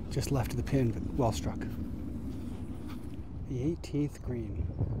 Just left of the pin, but well struck. The 18th green,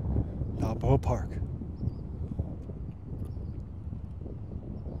 Balboa Park.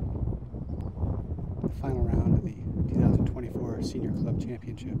 The final round of the 2024 Senior Club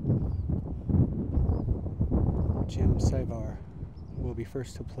Championship. Jim Savar will be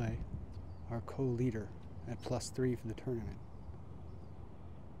first to play, our co-leader at +3 for the tournament.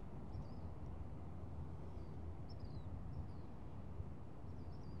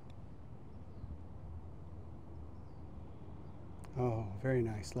 Oh, very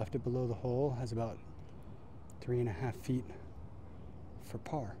nice. Left it below the hole, has about 3.5 feet for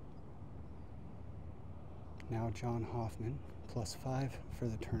par. Now John Hoffman, +5 for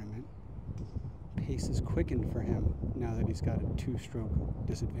the tournament. Pace is quickened for him now that he's got a 2-stroke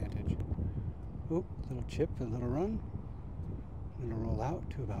disadvantage. Oh, little chip, a little run. And a roll out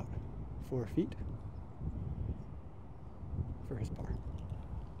to about 4 feet for his par.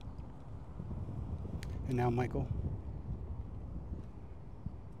 And now Michael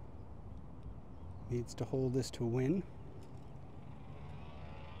needs to hold this to win.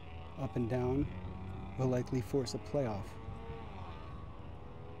 Up and down will likely force a playoff.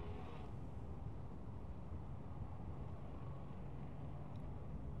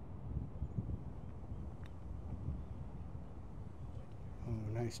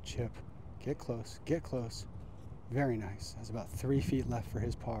 Oh, nice chip. Get close, get close. Very nice. Has about 3 feet left for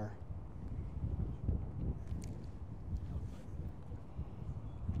his par.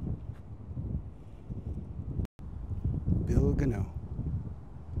 Bill Gano.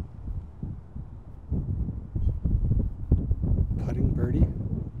 Putting birdie.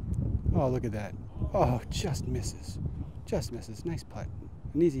 Oh, look at that. Oh, just misses. Just misses. Nice putt.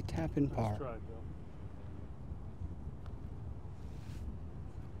 An easy tap in par. Nice try, Bill.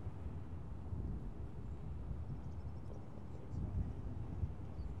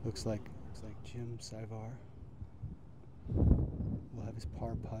 Looks like Jim Savar will have his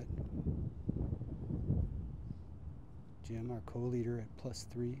par putt. Jim, our co-leader at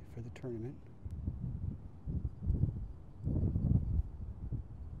 +3 for the tournament.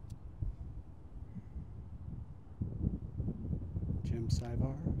 Jim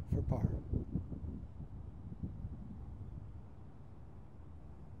Savar for par.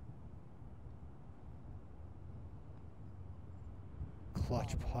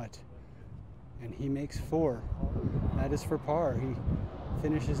 Clutch putt. And he makes 4. That is for par. He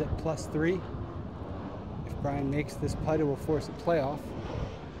finishes at +3. If Brian makes this putt, it will force a playoff.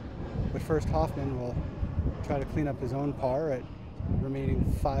 But first, Hoffman will try to clean up his own par at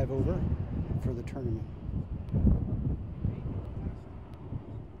remaining 5 over for the tournament.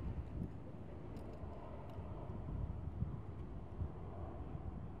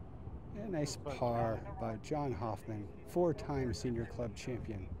 A nice par by John Hoffman, 4-time Senior Club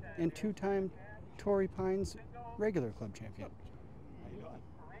champion and 2-time Torrey Pines regular club champion.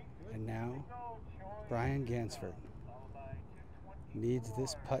 And now Brian Gansford needs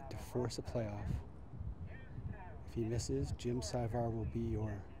this putt to force a playoff. If he misses, Jim Savar will be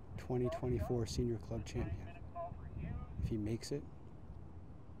your 2024 Senior Club champion. If he makes it,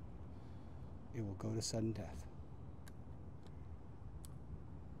 it will go to sudden death.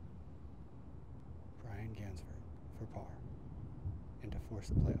 Brian Gansford for par and to force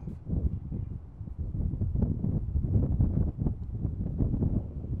the playoff.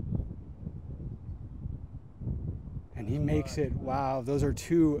 And He makes it. Wow, those are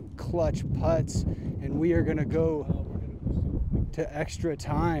two clutch putts, and we are gonna go to extra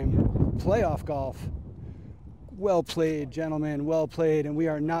time. Playoff golf. Well played, gentlemen, well played, and we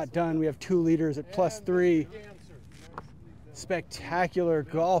are not done. We have 2 leaders at +3. Spectacular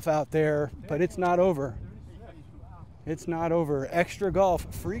golf out there, but it's not over. It's not over. Extra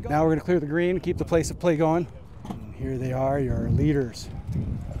golf, free golf. Now we're gonna clear the green, keep the pace of play going. And here they are, your leaders.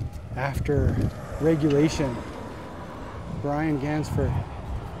 After regulation, Brian Gansford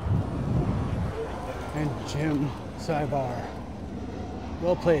and Jim Syvar.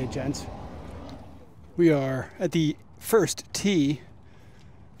 Well played, gents. We are at the first tee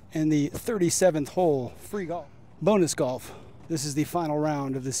and the 37th hole, free golf. Bonus golf. This is the final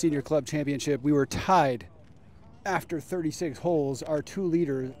round of the Senior Club Championship. We were tied after 36 holes. Our 2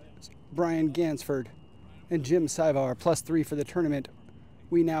 leaders, Brian Gansford and Jim Syvar, +3 for the tournament.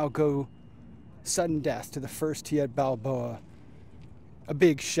 We now go sudden death to the first tee at Balboa. A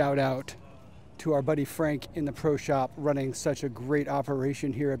big shout out to our buddy Frank in the pro shop running such a great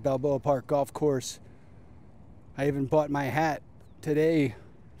operation here at Balboa Park Golf Course. I even bought my hat today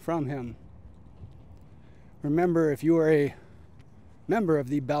from him. Remember, if you are a member of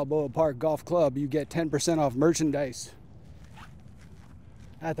the Balboa Park Golf Club, you get 10% off merchandise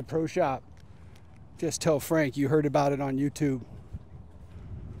at the pro shop. Just tell Frank you heard about it on YouTube.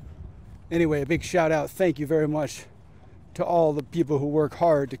 Anyway, a big shout out. Thank you very much to all the people who work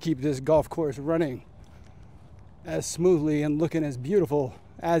hard to keep this golf course running as smoothly and looking as beautiful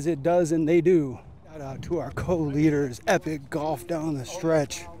as it does, and they do. Shout out to our co-leaders. Epic golf down the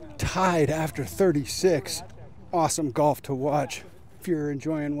stretch. Tied after 36. Awesome golf to watch. If you're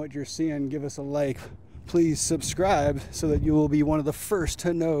enjoying what you're seeing, give us a like. Please subscribe so that you will be one of the first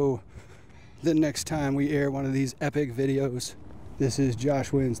to know the next time we air one of these epic videos. This is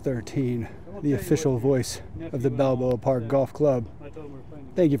Josh Wins 13, the official voice of the Balboa Park Golf Club.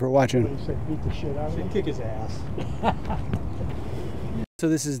 Thank you for watching. Beat the shit out of him. Kick his ass. So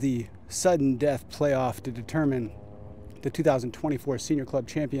this is the sudden death playoff to determine the 2024 Senior Club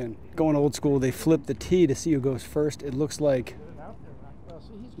champion. Going old school, they flip the tee to see who goes first. It looks like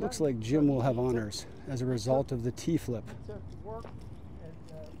Jim will have honors as a result of the tee flip.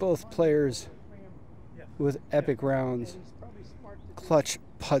 Both players with epic rounds, clutch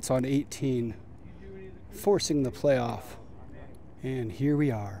putts on 18, forcing the playoff. And here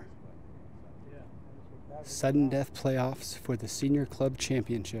we are. Sudden death playoffs for the Senior Club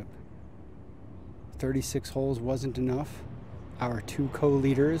Championship. 36 holes wasn't enough. Our 2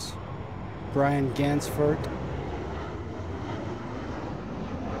 co-leaders, Brian Gansford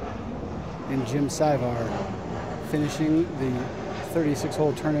and Jim Syvar, finishing the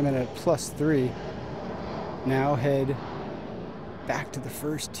 36-hole tournament at +3, now head back to the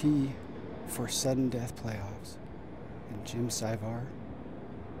first tee for sudden death playoffs. And Jim Syvar,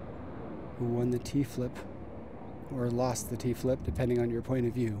 who won the tee flip, or lost the tee flip, depending on your point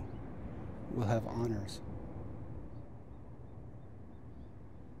of view, will have honors.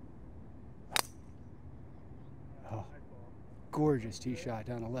 Oh, gorgeous tee shot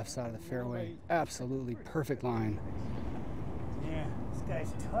down the left side of the fairway. Absolutely perfect line. Yeah, this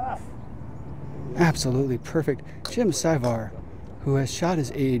guy's tough. Absolutely perfect. Jim Syvar, who has shot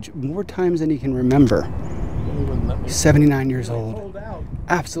his age more times than he can remember. 79 years old.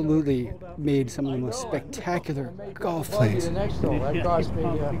 Absolutely made some of the most spectacular golf plays.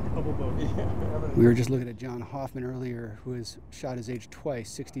 We were just looking at John Hoffman earlier, who has shot his age twice,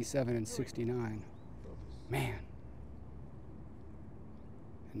 67 and 69. Man.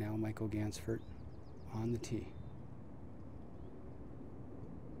 And now Michael Gansford on the tee.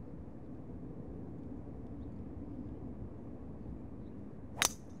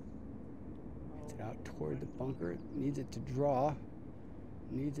 Gets it out toward the bunker. Needs it to draw.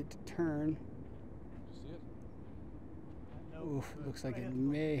 Needs it to turn. Oof, looks like it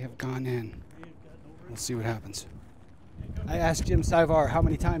may have gone in. We'll see what happens. I asked Jim Syvar how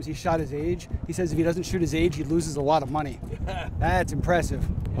many times he shot his age. He says if he doesn't shoot his age, he loses a lot of money. That's impressive.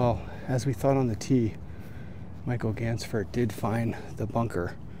 Well, as we thought on the tee, Michael Gansford did find the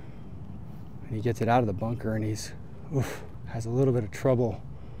bunker. And he gets it out of the bunker, and he's, has a little bit of trouble.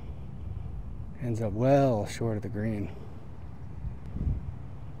 Ends up well short of the green.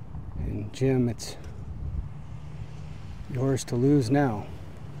 And Jim, it's yours to lose now.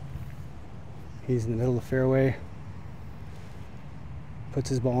 He's in the middle of the fairway, puts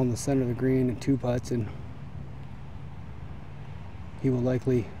his ball in the center of the green in 2 putts, and he will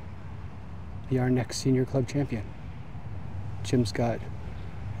likely be our next Senior Club champion. Jim's got,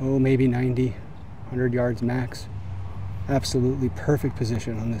 maybe 90, 100 yards max. Absolutely perfect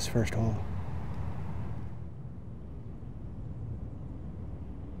position on this first hole.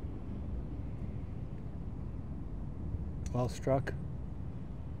 well struck.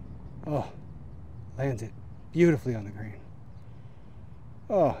 Oh, lands it beautifully on the green.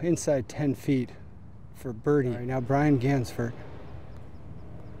 Oh, inside 10 feet for birdie. All right, now Brian Gansford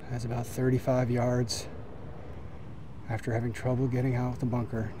has about 35 yards after having trouble getting out of the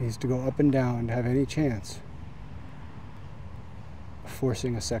bunker. Needs to go up and down to have any chance of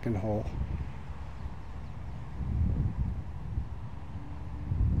forcing a second hole.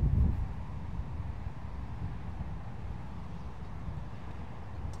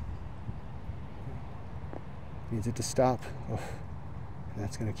 Needs it to stop. Oh, and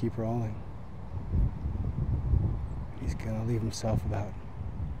that's going to keep rolling. He's going to leave himself about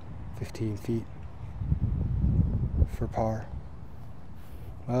 15 feet for par.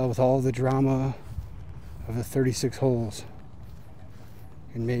 Well, with all the drama of the 36 holes,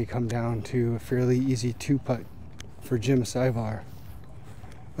 it may come down to a fairly easy 2-putt for Jim Syvar,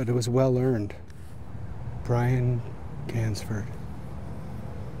 but it was well earned. Brian Gansford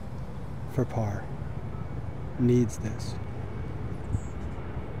for par. Needs this.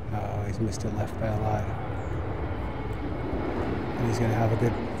 Oh, he's missed it left by a lot. And he's going to have a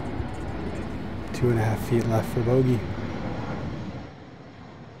good 2.5 feet left for bogey.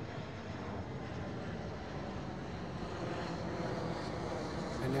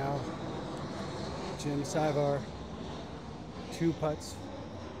 And now Jim Syvar, 2 putts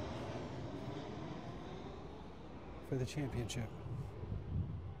for the championship.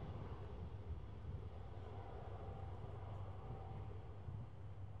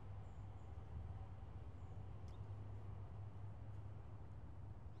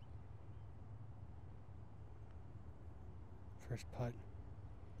 First putt,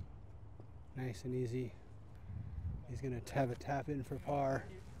 nice and easy. He's going to have a tap in for par.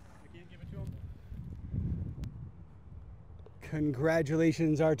 I can't give it to him.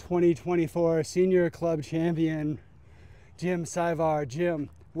 Congratulations, our 2024 Senior Club Champion, Jim Syvar. Jim,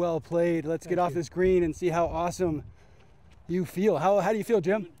 well played. Let's get off this green and see how awesome you feel. How do you feel,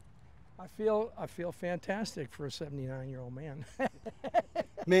 Jim? I feel fantastic for a 79-year-old man.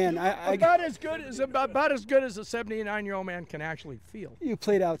 Man, about as good as a 79-year-old man can actually feel. You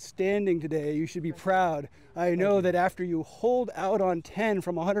played outstanding today. You should be proud. I know that after you holed out on 10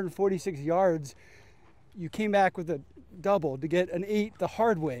 from 146 yards, you came back with a double to get an 8 the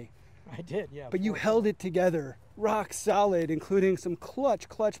hard way. I did, yeah. But you held it together, rock solid, including some clutch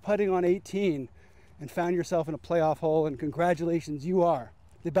putting on 18, and found yourself in a playoff hole. And congratulations, you are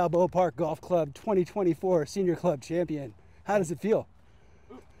the Balboa Park Golf Club 2024 Senior Club Champion. How does it feel?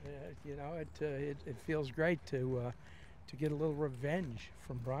 You know, it feels great to get a little revenge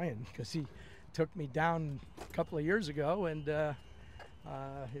from Brian, because he took me down a couple of years ago, and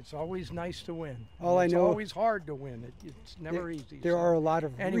it's always nice to win. It's always hard to win. It's never easy. There are a lot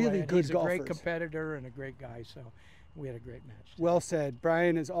of really good he's golfers. He's a great competitor and a great guy, so we had a great match today. Well said.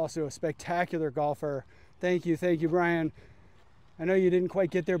 Brian is also a spectacular golfer. Thank you, Brian. I know you didn't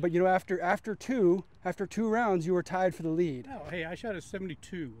quite get there, but you know, after two rounds, you were tied for the lead. Oh, hey, I shot a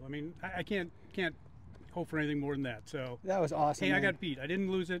 72. I mean, I can't hope for anything more than that. So that was awesome. Hey, man. I got beat. I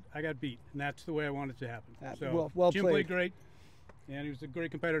didn't lose it. I got beat, and that's the way I wanted it to happen. So well Jim played. played great, and he was a great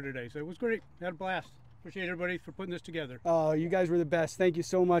competitor today. So it was great. Had a blast. Appreciate everybody for putting this together. Oh, you guys were the best. Thank you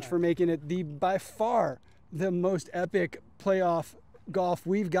so much for making it by far the most epic playoff golf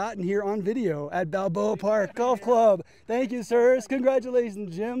we've gotten here on video at Balboa Park Golf Club. Thank you, sirs.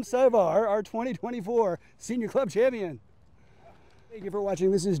 Congratulations, Jim Syvar, our 2024 Senior Club Champion. Thank you for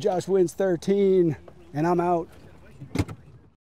watching. This is Josh Wins 13, and I'm out.